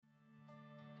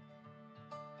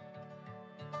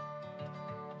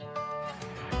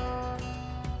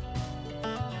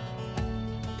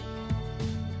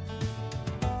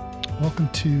Welcome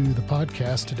to the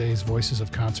podcast, today's Voices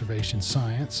of Conservation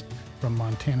Science from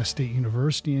Montana State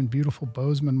University in beautiful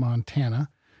Bozeman, Montana.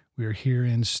 We are here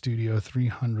in Studio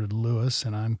 300 Lewis,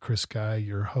 and I'm Chris Guy,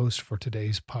 your host for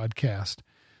today's podcast.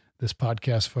 This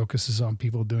podcast focuses on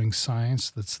people doing science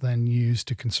that's then used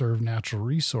to conserve natural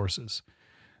resources.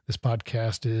 This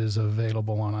podcast is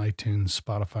available on iTunes,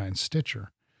 Spotify, and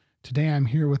Stitcher. Today I'm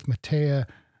here with Matea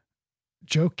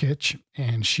Jokic,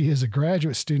 and she is a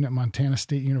graduate student at Montana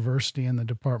State University in the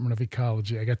Department of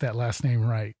Ecology. I got that last name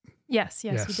right. Yes,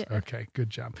 you did. Okay, good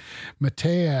job.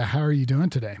 Matea, how are you doing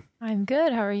today? I'm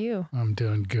good. How are you? I'm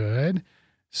doing good.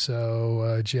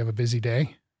 So, did you have a busy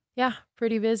day? Yeah,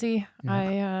 pretty busy.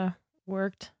 Yeah. I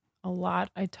worked a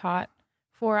lot. I taught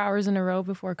 4 hours in a row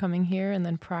before coming here and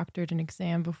then proctored an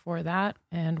exam before that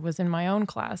and was in my own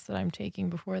class that I'm taking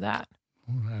before that.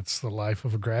 Well, that's the life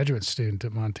of a graduate student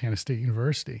at Montana State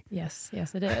University. Yes,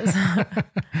 it is.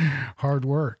 Hard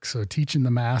work. So teaching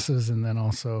the masses and then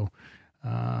also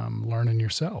learning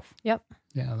yourself. Yep.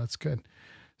 Yeah, that's good.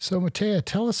 So Matea,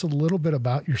 tell us a little bit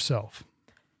about yourself.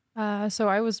 So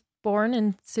I was born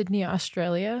in Sydney,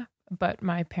 Australia, but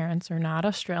my parents are not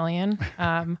Australian.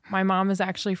 My mom is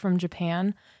actually from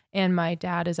Japan and my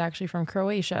dad is actually from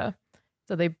Croatia.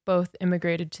 So they both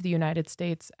immigrated to the United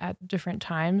States at different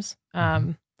times.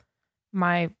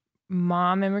 My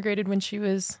mom immigrated when she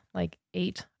was like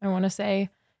 8, I want to say,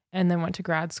 and then went to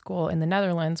grad school in the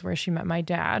Netherlands where she met my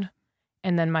dad.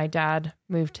 And then my dad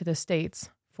moved to the States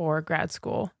for grad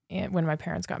school when my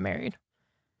parents got married.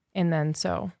 And then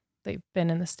so they've been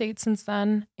in the States since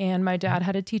then. And my dad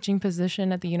had a teaching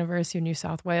position at the University of New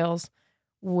South Wales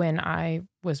when I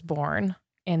was born.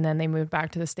 And then they moved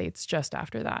back to the States just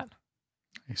after that.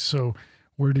 So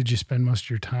where did you spend most of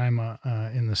your time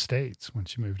in the States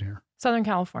once you moved here? Southern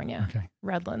California. Okay.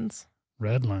 Redlands.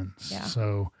 Redlands. Yeah.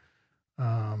 So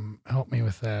help me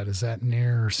with that. Is that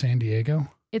near San Diego?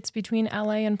 It's between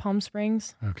LA and Palm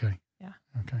Springs. Okay. Yeah.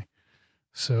 Okay.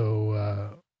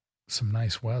 So some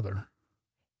nice weather.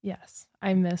 Yes.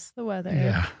 I miss the weather.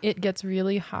 Yeah. It gets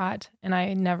really hot. And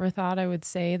I never thought I would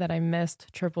say that I missed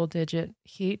triple digit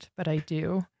heat, but I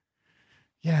do.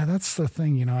 Yeah, that's the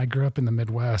thing. You know, I grew up in the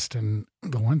Midwest, and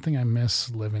the one thing I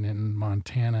miss living in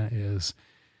Montana is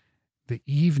the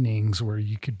evenings where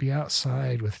you could be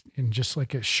outside in just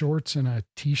like a shorts and a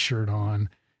t-shirt on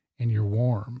and you're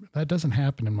warm. That doesn't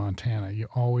happen in Montana. You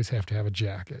always have to have a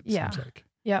jacket. Yeah. Seems like.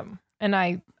 Yep. And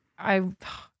I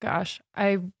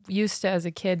used to, as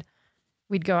a kid,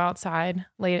 we'd go outside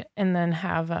late and then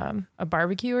have a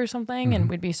barbecue or something, and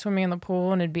we'd be swimming in the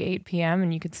pool, and it'd be 8 p.m.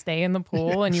 and you could stay in the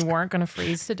pool and you weren't going to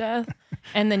freeze to death.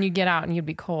 And then you get out and you'd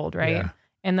be cold, right? Yeah.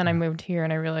 And then I moved here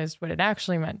and I realized what it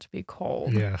actually meant to be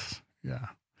cold. Yes. Yeah.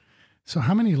 So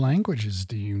how many languages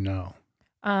do you know?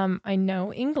 I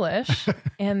know English,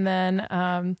 and then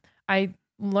I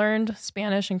learned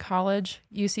Spanish in college.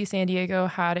 UC San Diego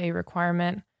had a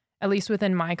requirement, at least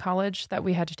within my college, that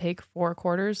we had to take 4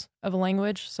 quarters of a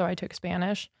language. So I took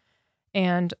Spanish.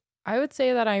 And I would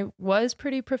say that I was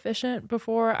pretty proficient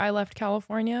before I left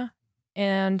California.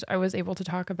 And I was able to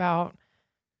talk about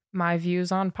my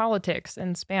views on politics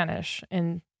in Spanish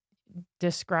and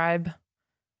describe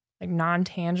like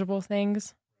non-tangible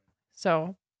things.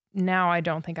 So now I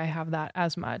don't think I have that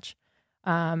as much.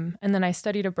 And then I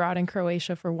studied abroad in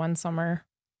Croatia for 1 summer.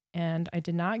 And I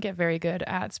did not get very good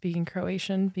at speaking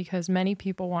Croatian because many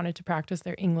people wanted to practice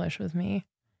their English with me.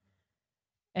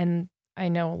 And I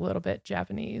know a little bit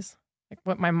Japanese, like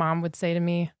what my mom would say to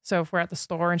me. So if we're at the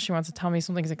store and she wants to tell me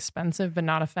something's expensive but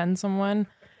not offend someone,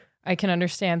 I can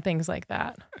understand things like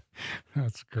that.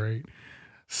 That's great.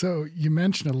 So you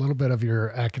mentioned a little bit of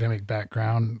your academic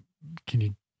background. Can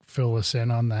you fill us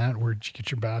in on that? Where did you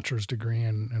get your bachelor's degree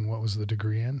and what was the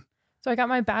degree in? So I got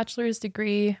my bachelor's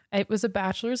degree. It was a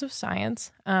bachelor's of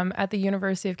science at the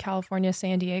University of California,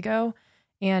 San Diego,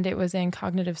 and it was in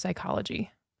cognitive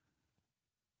psychology.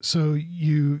 So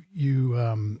you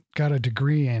got a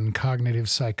degree in cognitive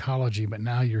psychology, but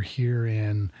now you're here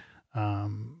in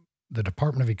the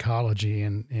Department of Ecology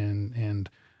and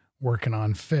working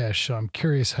on fish. So I'm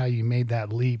curious how you made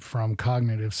that leap from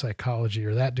cognitive psychology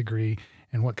or that degree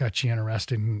and what got you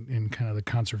interested in kind of the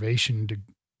conservation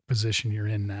position you're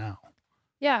in now.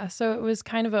 Yeah, so it was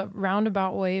kind of a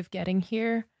roundabout way of getting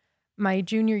here. My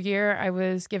junior year, I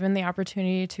was given the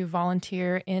opportunity to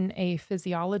volunteer in a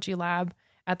physiology lab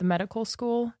at the medical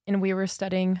school, and we were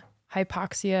studying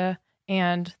hypoxia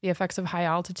and the effects of high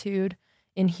altitude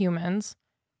in humans.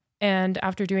 And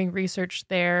after doing research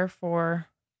there for,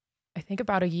 I think,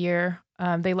 about a year,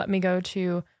 they let me go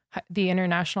to the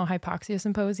International Hypoxia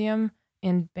Symposium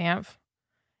in Banff.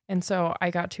 And so I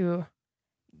got to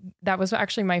that was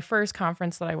actually my first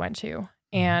conference that I went to.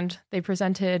 And they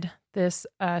presented this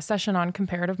session on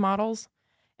comparative models.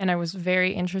 And I was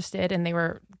very interested, and they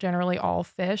were generally all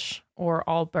fish or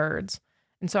all birds.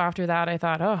 And so after that, I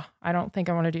thought, oh, I don't think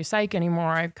I want to do psych anymore.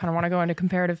 I kind of want to go into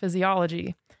comparative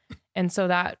physiology. And so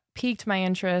that piqued my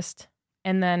interest.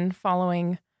 And then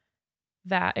following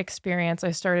that experience, I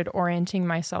started orienting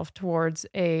myself towards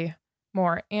a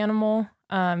more animal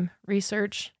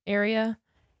research area.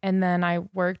 And then I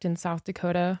worked in South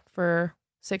Dakota for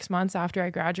 6 months after I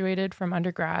graduated from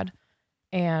undergrad.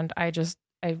 And I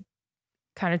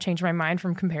kind of changed my mind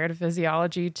from comparative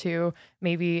physiology to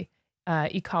maybe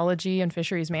ecology and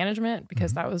fisheries management,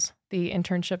 because that was the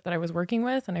internship that I was working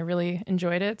with, and I really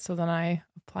enjoyed it. So then I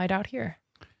applied out here.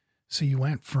 So you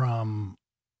went from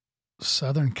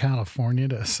Southern California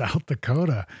to South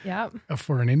Dakota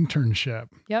for an internship.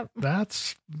 Yep.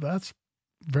 That's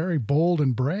very bold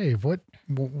and brave.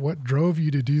 What drove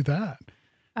you to do that?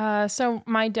 So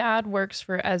my dad works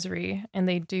for Esri, and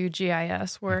they do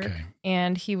GIS work. Okay.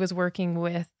 And he was working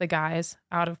with the guys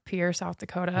out of Pierre, South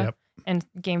Dakota, and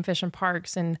Game Fish and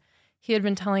Parks. And he had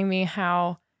been telling me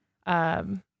how, I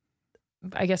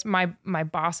guess my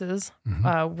bosses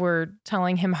were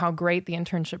telling him how great the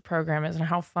internship program is and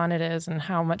how fun it is and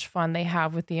how much fun they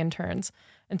have with the interns.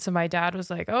 And so my dad was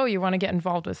like, oh, you want to get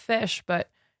involved with fish, but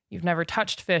you've never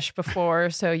touched fish before,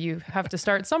 so you have to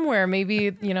start somewhere. Maybe,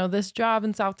 this job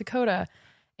in South Dakota.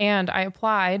 And I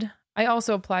applied. I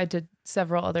also applied to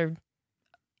several other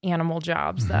animal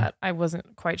jobs that I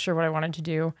wasn't quite sure what I wanted to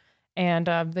do. And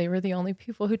they were the only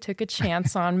people who took a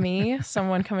chance on me,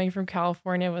 someone coming from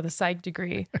California with a psych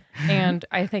degree. And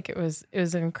I think it was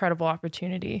an incredible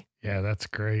opportunity. Yeah, that's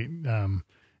great.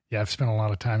 I've spent a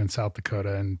lot of time in South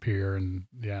Dakota and Pierre, and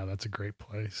that's a great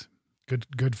place.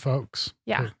 Good folks.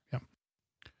 Yeah. Good, yeah.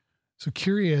 So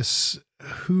curious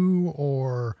who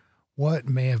or what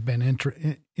may have been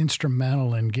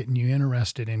instrumental in getting you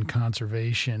interested in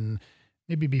conservation,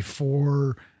 maybe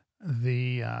before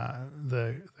the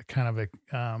kind of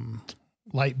a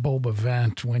light bulb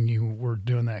event when you were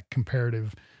doing that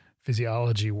comparative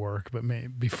physiology work, but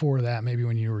before that, maybe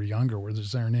when you were younger,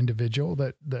 was there an individual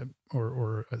that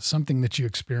or something that you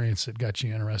experienced that got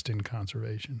you interested in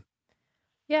conservation?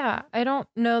 Yeah, I don't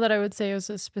know that I would say it was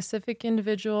a specific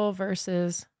individual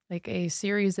versus like a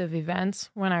series of events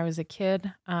when I was a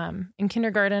kid. In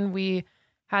kindergarten, we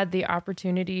had the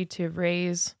opportunity to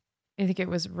raise, I think it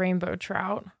was rainbow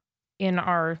trout in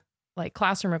our like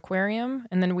classroom aquarium.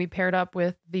 And then we paired up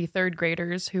with the third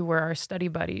graders who were our study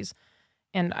buddies.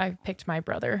 And I picked my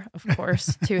brother, of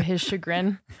course, to his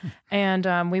chagrin.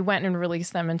 And we went and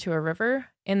released them into a river.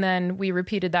 And then we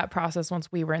repeated that process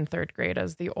once we were in third grade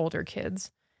as the older kids.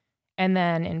 And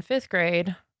then in fifth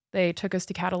grade, they took us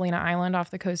to Catalina Island off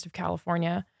the coast of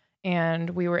California.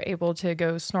 And we were able to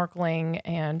go snorkeling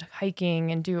and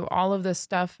hiking and do all of this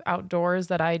stuff outdoors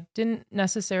that I didn't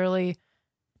necessarily,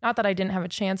 not that I didn't have a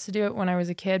chance to do it when I was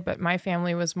a kid, but my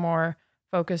family was more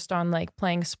focused on like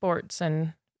playing sports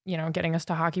and getting us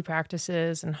to hockey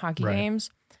practices and hockey games.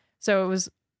 So it was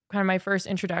kind of my first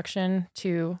introduction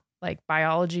to like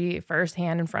biology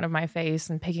firsthand in front of my face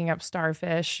and picking up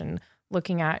starfish and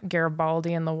looking at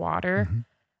Garibaldi in the water.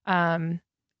 And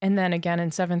then again in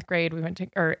eighth grade, we went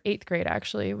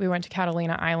to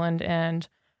Catalina Island, and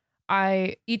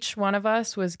each one of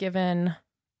us was given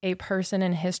a person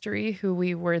in history who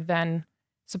we were then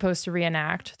supposed to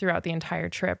reenact throughout the entire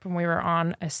trip. And we were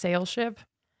on a sail ship,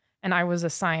 and I was a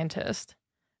scientist.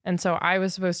 And so I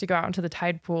was supposed to go out into the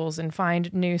tide pools and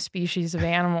find new species of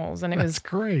animals. And it was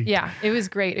great. Yeah, it was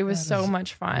great. It was so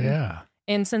much fun. Yeah.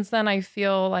 And since then, I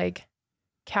feel like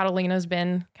Catalina's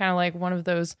been kind of like one of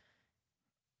those,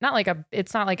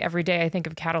 it's not like every day I think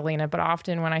of Catalina, but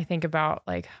often when I think about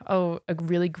like, a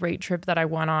really great trip that I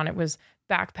went on, it was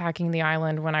backpacking the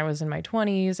island when I was in my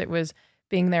 20s. It was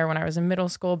being there when I was in middle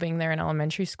school, being there in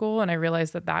elementary school. And I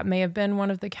realized that may have been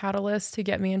one of the catalysts to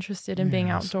get me interested in being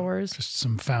outdoors. Just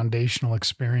some foundational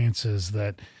experiences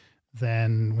that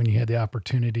then when you had the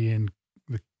opportunity in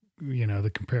the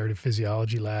comparative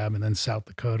physiology lab and then South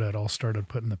Dakota, it all started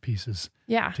putting the pieces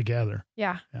together.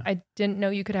 Yeah. I didn't know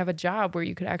you could have a job where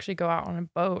you could actually go out on a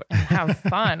boat and have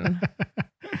fun.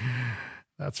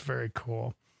 That's very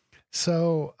cool.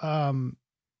 So,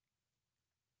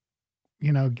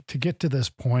 to get to this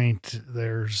point,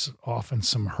 there's often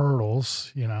some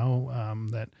hurdles,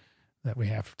 that we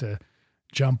have to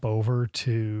jump over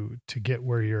to get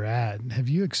where you're at. Have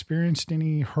you experienced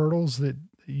any hurdles that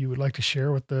you would like to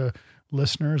share with the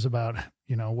listeners about,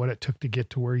 what it took to get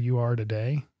to where you are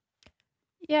today?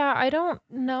 Yeah, I don't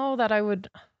know that I would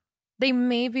they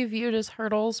may be viewed as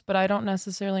hurdles, but I don't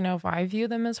necessarily know if I view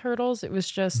them as hurdles. It was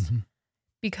just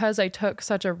because I took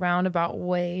such a roundabout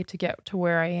way to get to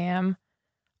where I am.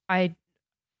 I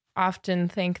often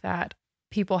think that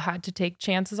people had to take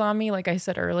chances on me. Like I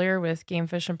said earlier, with Game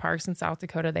Fish and Parks in South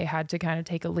Dakota, they had to kind of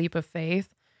take a leap of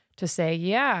faith to say,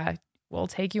 yeah, we'll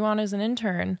take you on as an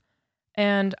intern.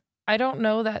 And I don't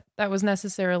know that that was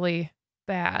necessarily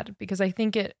bad, because I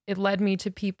think it led me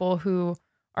to people who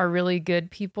are really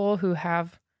good people who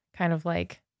have kind of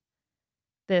like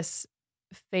this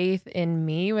faith in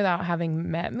me without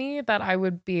having met me, that I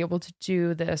would be able to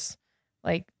do this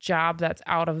like job that's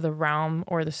out of the realm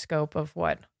or the scope of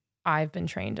what I've been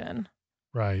trained in.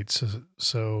 Right.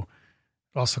 So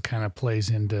it also kind of plays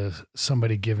into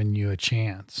somebody giving you a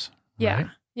chance. Right? Yeah.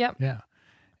 Yep. Yeah.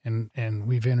 And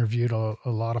we've interviewed a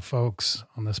lot of folks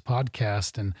on this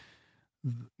podcast, and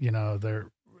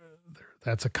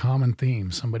that's a common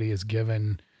theme. Somebody is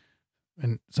given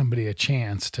somebody a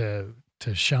chance to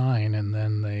shine, and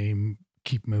then they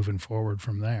keep moving forward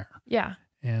from there. Yeah.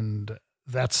 And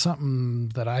that's something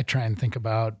that I try and think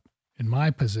about in my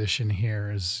position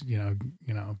here is,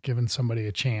 giving somebody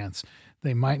a chance.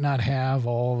 They might not have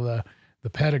all the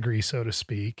pedigree, so to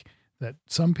speak, that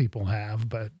some people have,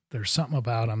 but there's something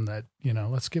about them that,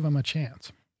 let's give them a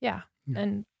chance. Yeah.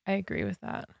 And I agree with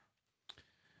that.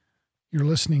 You're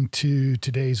listening to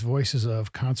today's Voices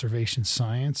of Conservation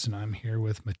Science, and I'm here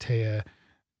with Matea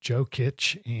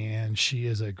Jokic, and she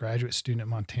is a graduate student at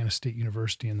Montana State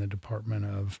University in the Department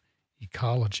of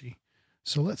Ecology.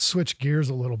 So let's switch gears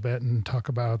a little bit and talk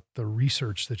about the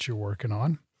research that you're working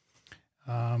on.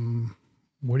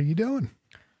 What are you doing?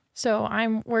 So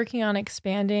I'm working on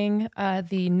expanding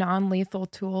the non-lethal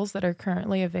tools that are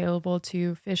currently available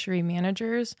to fishery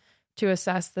managers to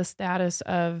assess the status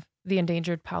of the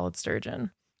endangered pallid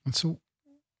sturgeon. And so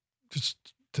just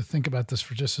to think about this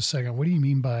for just a second, what do you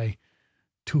mean by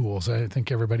tools? I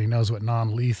think everybody knows what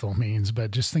non-lethal means,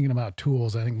 but just thinking about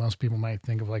tools, I think most people might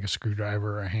think of like a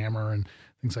screwdriver or a hammer and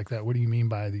things like that. What do you mean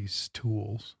by these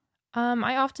tools?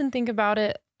 I often think about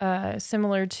it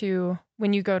similar to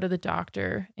when you go to the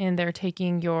doctor and they're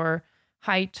taking your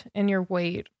height and your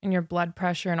weight and your blood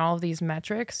pressure and all of these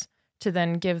metrics to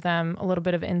then give them a little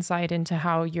bit of insight into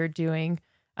how you're doing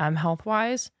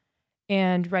health-wise.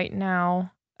 And right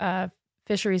now,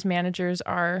 fisheries managers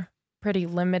are pretty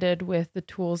limited with the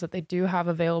tools that they do have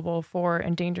available for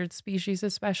endangered species,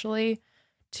 especially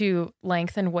to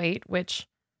length and weight, which,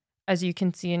 as you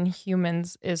can see in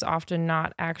humans, is often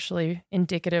not actually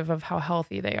indicative of how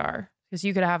healthy they are. Because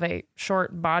you could have a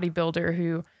short bodybuilder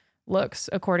who looks,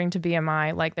 according to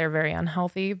BMI, like they're very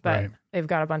unhealthy, but Right. They've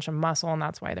got a bunch of muscle and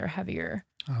that's why they're heavier.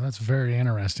 Oh, that's very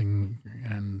interesting.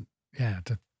 And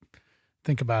to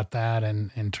think about that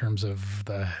in terms of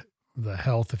the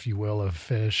health, if you will, of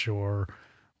fish or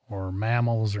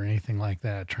mammals or anything like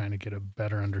that, trying to get a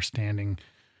better understanding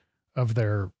of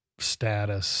their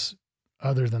status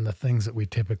other than the things that we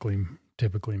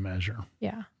typically measure.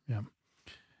 Yeah. Yeah.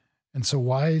 And so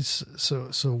why is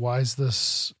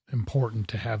this important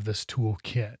to have this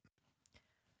toolkit?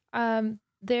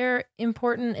 They're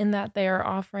important in that they are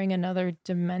offering another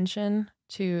dimension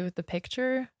to the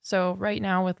picture. So right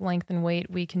now with length and weight,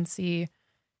 we can see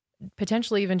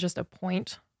potentially even just a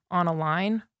point on a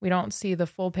line. We don't see the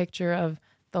full picture of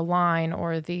the line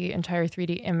or the entire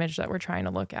 3D image that we're trying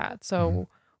to look at. So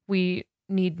we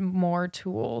need more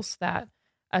tools that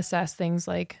assess things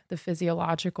like the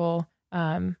physiological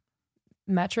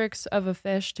metrics of a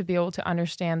fish to be able to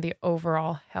understand the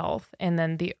overall health and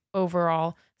then the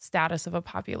overall status of a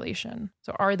population.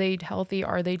 So are they healthy?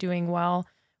 Are they doing well?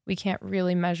 We can't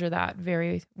really measure that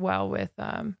very well with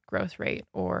growth rate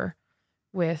or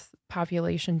with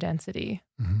population density.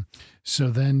 Mm-hmm. So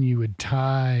then you would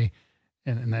tie,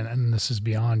 and this is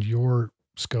beyond your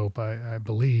scope, I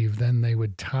believe, then they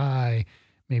would tie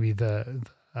maybe the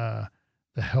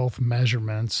health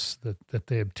measurements that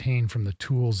they obtain from the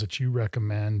tools that you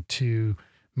recommend to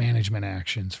management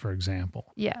actions, for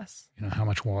example. Yes. How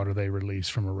much water they release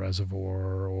from a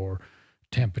reservoir or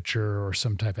temperature or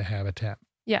some type of habitat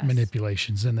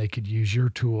manipulations. Then they could use your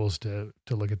tools to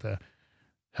look at the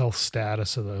health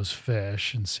status of those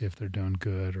fish and see if they're doing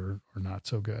good or not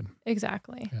so good.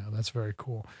 Exactly. Yeah, that's very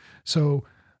cool. So,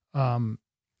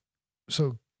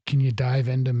 so can you dive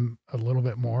into a little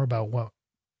bit more about what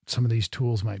some of these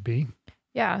tools might be?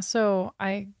 Yeah. So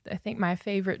I think my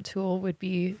favorite tool would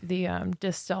be the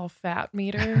Distel fat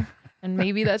meter. And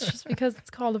maybe that's just because it's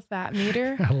called a fat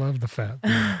meter. I love the fat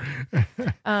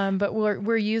meter. But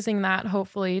we're using that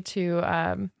hopefully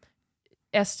to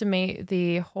estimate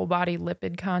the whole body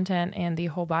lipid content and the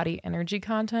whole body energy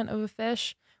content of a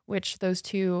fish which those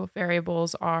two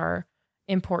variables are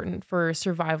important for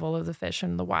survival of the fish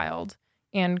in the wild.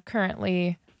 And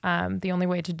currently, the only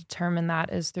way to determine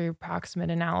that is through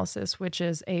proximate analysis, which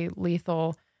is a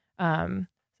lethal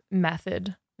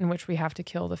method in which we have to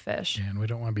kill the fish. And we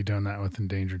don't want to be doing that with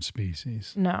endangered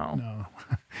species. No.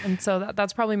 And so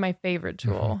that's probably my favorite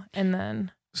tool. And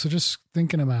then... So just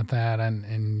thinking about that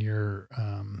and your,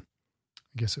 I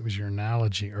guess it was your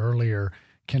analogy earlier,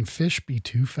 can fish be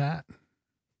too fat?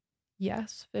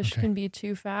 Yes, fish can be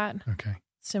too fat. Okay.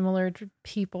 Similar to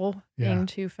people being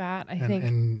too fat, I think.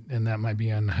 And that might be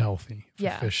unhealthy for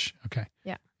fish. Okay.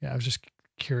 Yeah. Yeah, I was just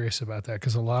curious about that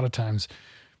because a lot of times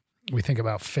we think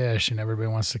about fish and everybody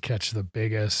wants to catch the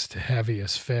biggest,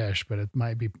 heaviest fish, but it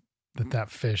might be that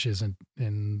fish isn't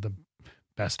in the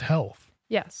best health.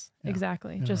 Yes,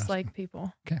 exactly. Just like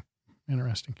people. Okay.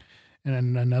 Interesting. And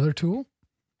then another tool?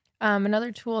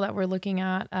 Another tool that we're looking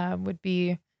at would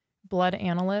be blood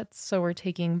analytes. So we're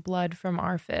taking blood from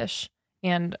our fish.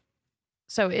 And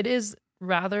so it's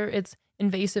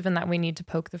invasive in that we need to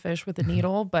poke the fish with a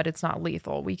needle, but it's not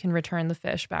lethal. We can return the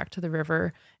fish back to the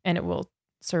river and it will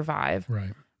survive.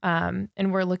 Right.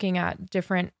 And we're looking at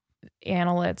different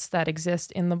analytes that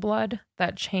exist in the blood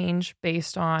that change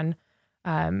based on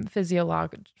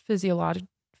physiological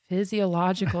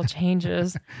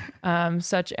changes,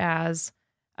 such as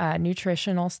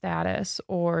nutritional status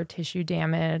or tissue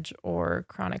damage or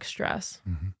chronic stress.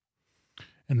 Mm-hmm.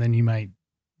 And then you might,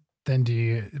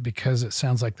 because it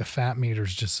sounds like the fat meter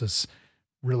is just this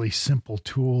really simple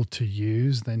tool to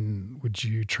use, then would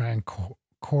you try and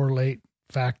correlate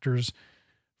factors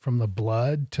from the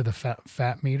blood to the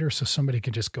fat meter? So somebody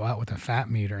could just go out with a fat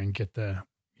meter and get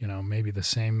maybe the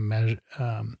same measure,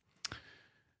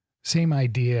 same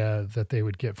idea that they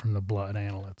would get from the blood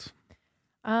analytes.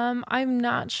 I'm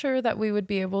not sure that we would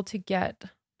be able to get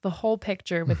the whole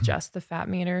picture with just the fat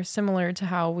meter, similar to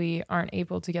how we aren't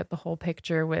able to get the whole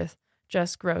picture with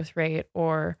just growth rate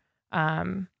or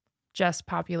just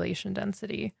population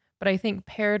density. But I think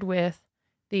paired with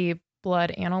the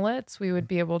blood analytes, we would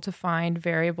be able to find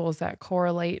variables that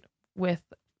correlate with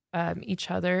each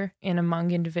other and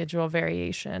among individual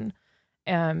variation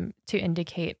to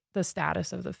indicate the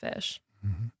status of the fish.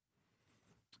 Mm-hmm.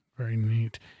 Very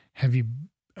neat. Have you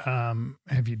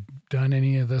done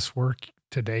any of this work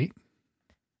to date?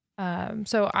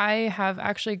 So I have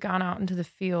actually gone out into the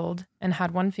field and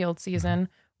had one field season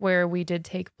where we did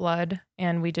take blood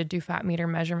and we did do fat meter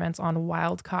measurements on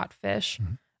wild caught fish.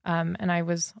 And I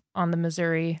was on the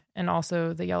Missouri and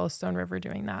also the Yellowstone River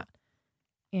doing that.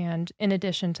 And in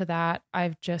addition to that,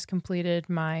 I've just completed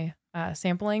my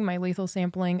my lethal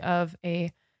sampling of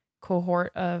a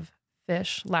cohort of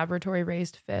fish, laboratory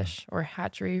raised fish, or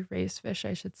hatchery raised fish,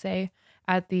 I should say,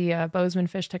 at the Bozeman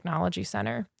Fish Technology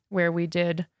Center, where we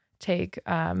did take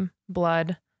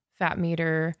blood, fat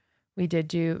meter. We did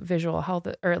do visual health,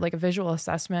 or like a visual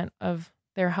assessment of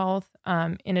their health,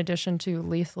 in addition to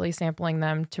lethally sampling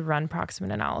them to run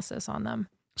proximate analysis on them.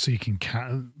 So you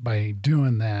can, by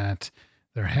doing that,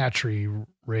 they're hatchery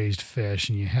raised fish,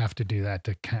 and you have to do that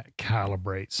to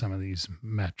calibrate some of these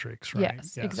metrics, right?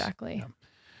 Yes. Exactly.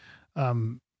 Yeah.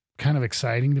 Kind of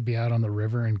exciting to be out on the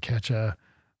river and catch one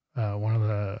of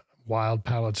the wild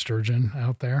pallid sturgeon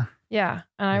out there. Yeah.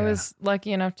 And I was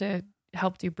lucky enough to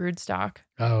help do brood stock.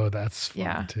 Oh, that's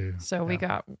fun too. So we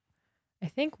got, I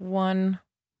think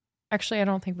actually, I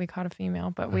don't think we caught a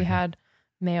female, but we had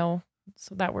male,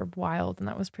 so that were wild, and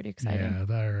that was pretty exciting. Yeah,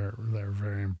 they're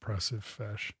very impressive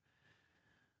fish.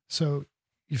 So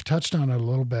you've touched on it a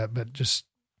little bit, but just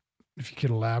if you could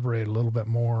elaborate a little bit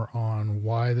more on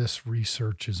why this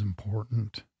research is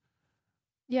important.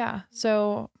 Yeah.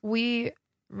 So we,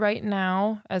 right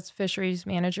now, as fisheries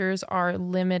managers, are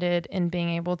limited in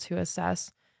being able to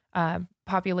assess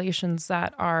populations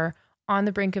that are on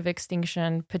the brink of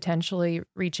extinction, potentially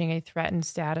reaching a threatened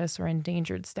status or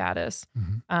endangered status.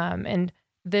 And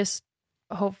this,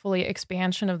 hopefully,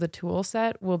 expansion of the tool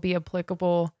set will be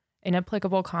an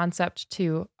applicable concept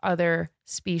to other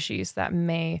species that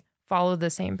may follow the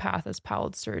same path as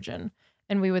pallid sturgeon.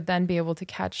 And we would then be able to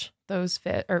catch those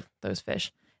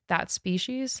fish, that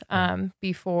species,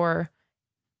 before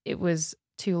it was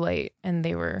too late and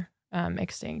they were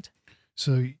extinct.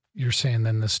 So you're saying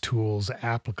then this tool's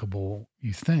applicable,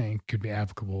 you think, could be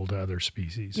applicable to other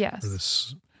species? Yes. For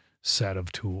this set of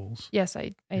tools? Yes,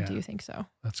 I do think so.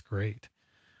 That's great.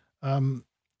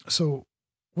 So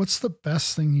what's the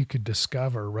best thing you could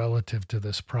discover relative to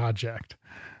this project?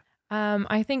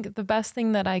 I think the best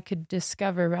thing that I could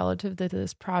discover relative to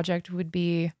this project would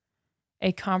be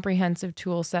a comprehensive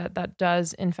tool set that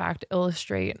does, in fact,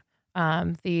 illustrate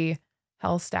the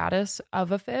health status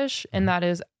of a fish. And that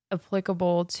is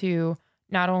applicable to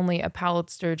not only a pallid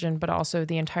sturgeon, but also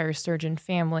the entire sturgeon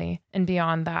family. And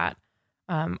beyond that,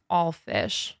 all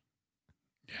fish.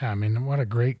 Yeah, I mean, what a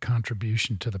great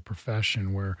contribution to the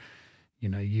profession where,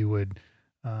 you would,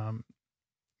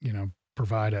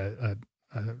 provide a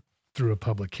through a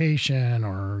publication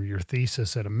or your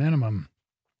thesis at a minimum,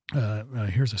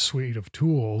 here's a suite of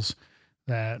tools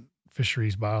that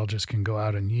fisheries biologists can go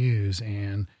out and use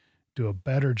and do a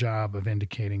better job of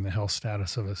indicating the health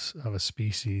status of a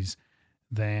species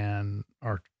than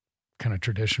our kind of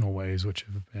traditional ways, which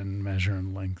have been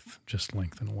measuring length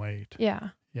and weight. Yeah.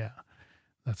 Yeah.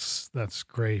 That's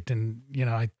great. And,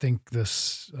 I think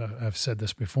this, I've said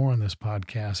this before in this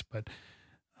podcast, but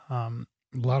a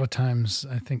lot of times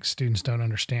I think students don't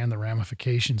understand the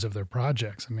ramifications of their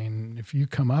projects. I mean, if you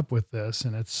come up with this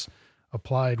and it's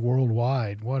applied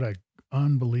worldwide, what a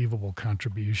unbelievable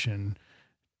contribution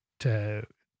to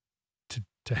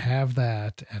have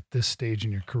that at this stage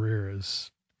in your career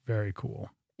is very cool.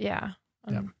 Yeah.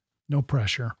 Yeah. No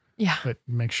pressure. Yeah. But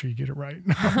make sure you get it right.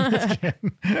 No, I'm just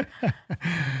kidding.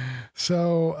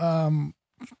 So,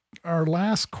 our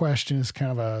last question is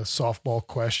kind of a softball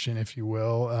question, if you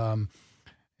will.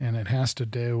 And it has to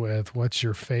do with what's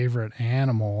your favorite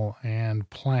animal and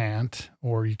plant,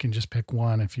 or you can just pick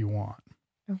one if you want.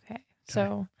 Okay.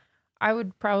 So I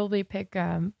would probably pick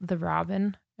the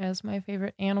robin as my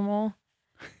favorite animal.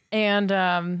 And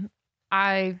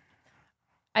I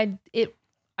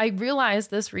realized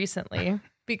this recently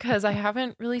because I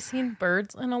haven't really seen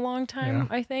birds in a long time,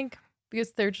 I think,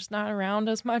 because they're just not around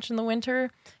as much in the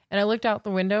winter. And I looked out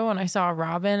the window and I saw a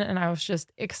robin and I was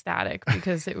just ecstatic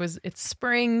because it's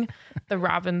spring. The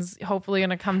robin's hopefully going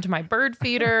to come to my bird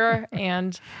feeder.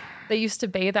 And they used to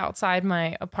bathe outside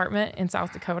my apartment in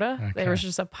South Dakota. Okay. There was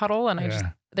just a puddle and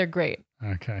they're great.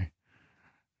 Okay.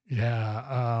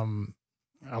 Yeah.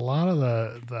 A lot of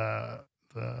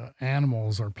the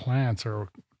animals or plants are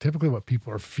typically what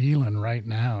people are feeling right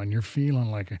now. And you're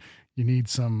feeling like you need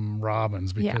some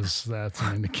robins because that's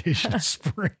an indication of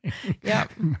spring. Yeah.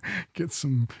 Get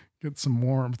some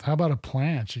warmth. How about a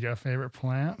plant? You got a favorite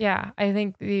plant? Yeah. I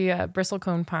think the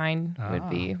bristlecone pine would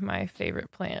be my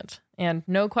favorite plant. And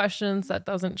no questions, that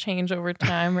doesn't change over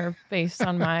time or based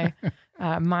on my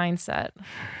mindset.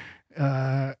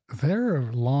 They're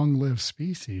a long-lived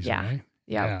species, right?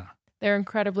 Yeah. They're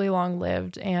incredibly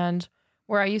long-lived. And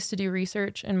where I used to do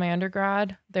research in my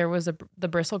undergrad, there was the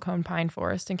bristlecone pine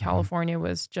forest in California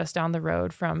was just down the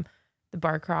road from the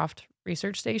Barcroft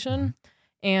Research Station.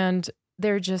 And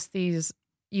they're just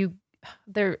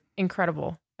they're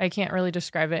incredible. I can't really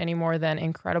describe it any more than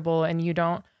incredible. And you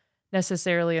don't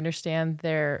necessarily understand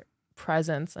their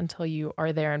presence until you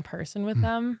are there in person with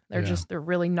them. They're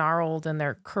really gnarled and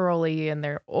they're curly and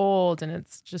they're old. And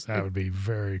it's just, that would be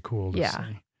very cool to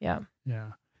see. Yeah.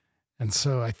 Yeah. And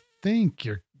so I think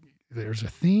there's a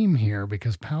theme here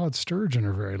because pallid sturgeon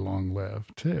are very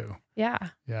long-lived too. Yeah.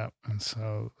 Yeah. And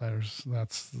so that's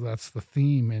the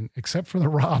theme, except for the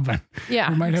robin.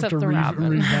 Yeah. We might have to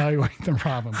reevaluate the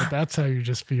robin, but that's how you're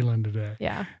just feeling today.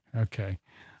 Yeah. Okay.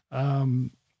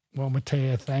 Well,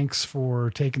 Matea, thanks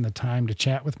for taking the time to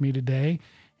chat with me today.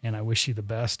 And I wish you the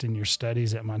best in your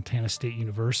studies at Montana State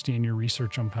University and your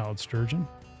research on pallid sturgeon.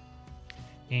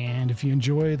 And if you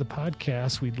enjoy the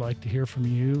podcast, we'd like to hear from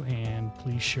you, and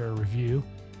please share a review.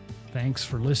 Thanks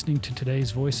for listening to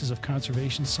today's Voices of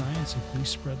Conservation Science, and please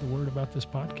spread the word about this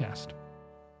podcast.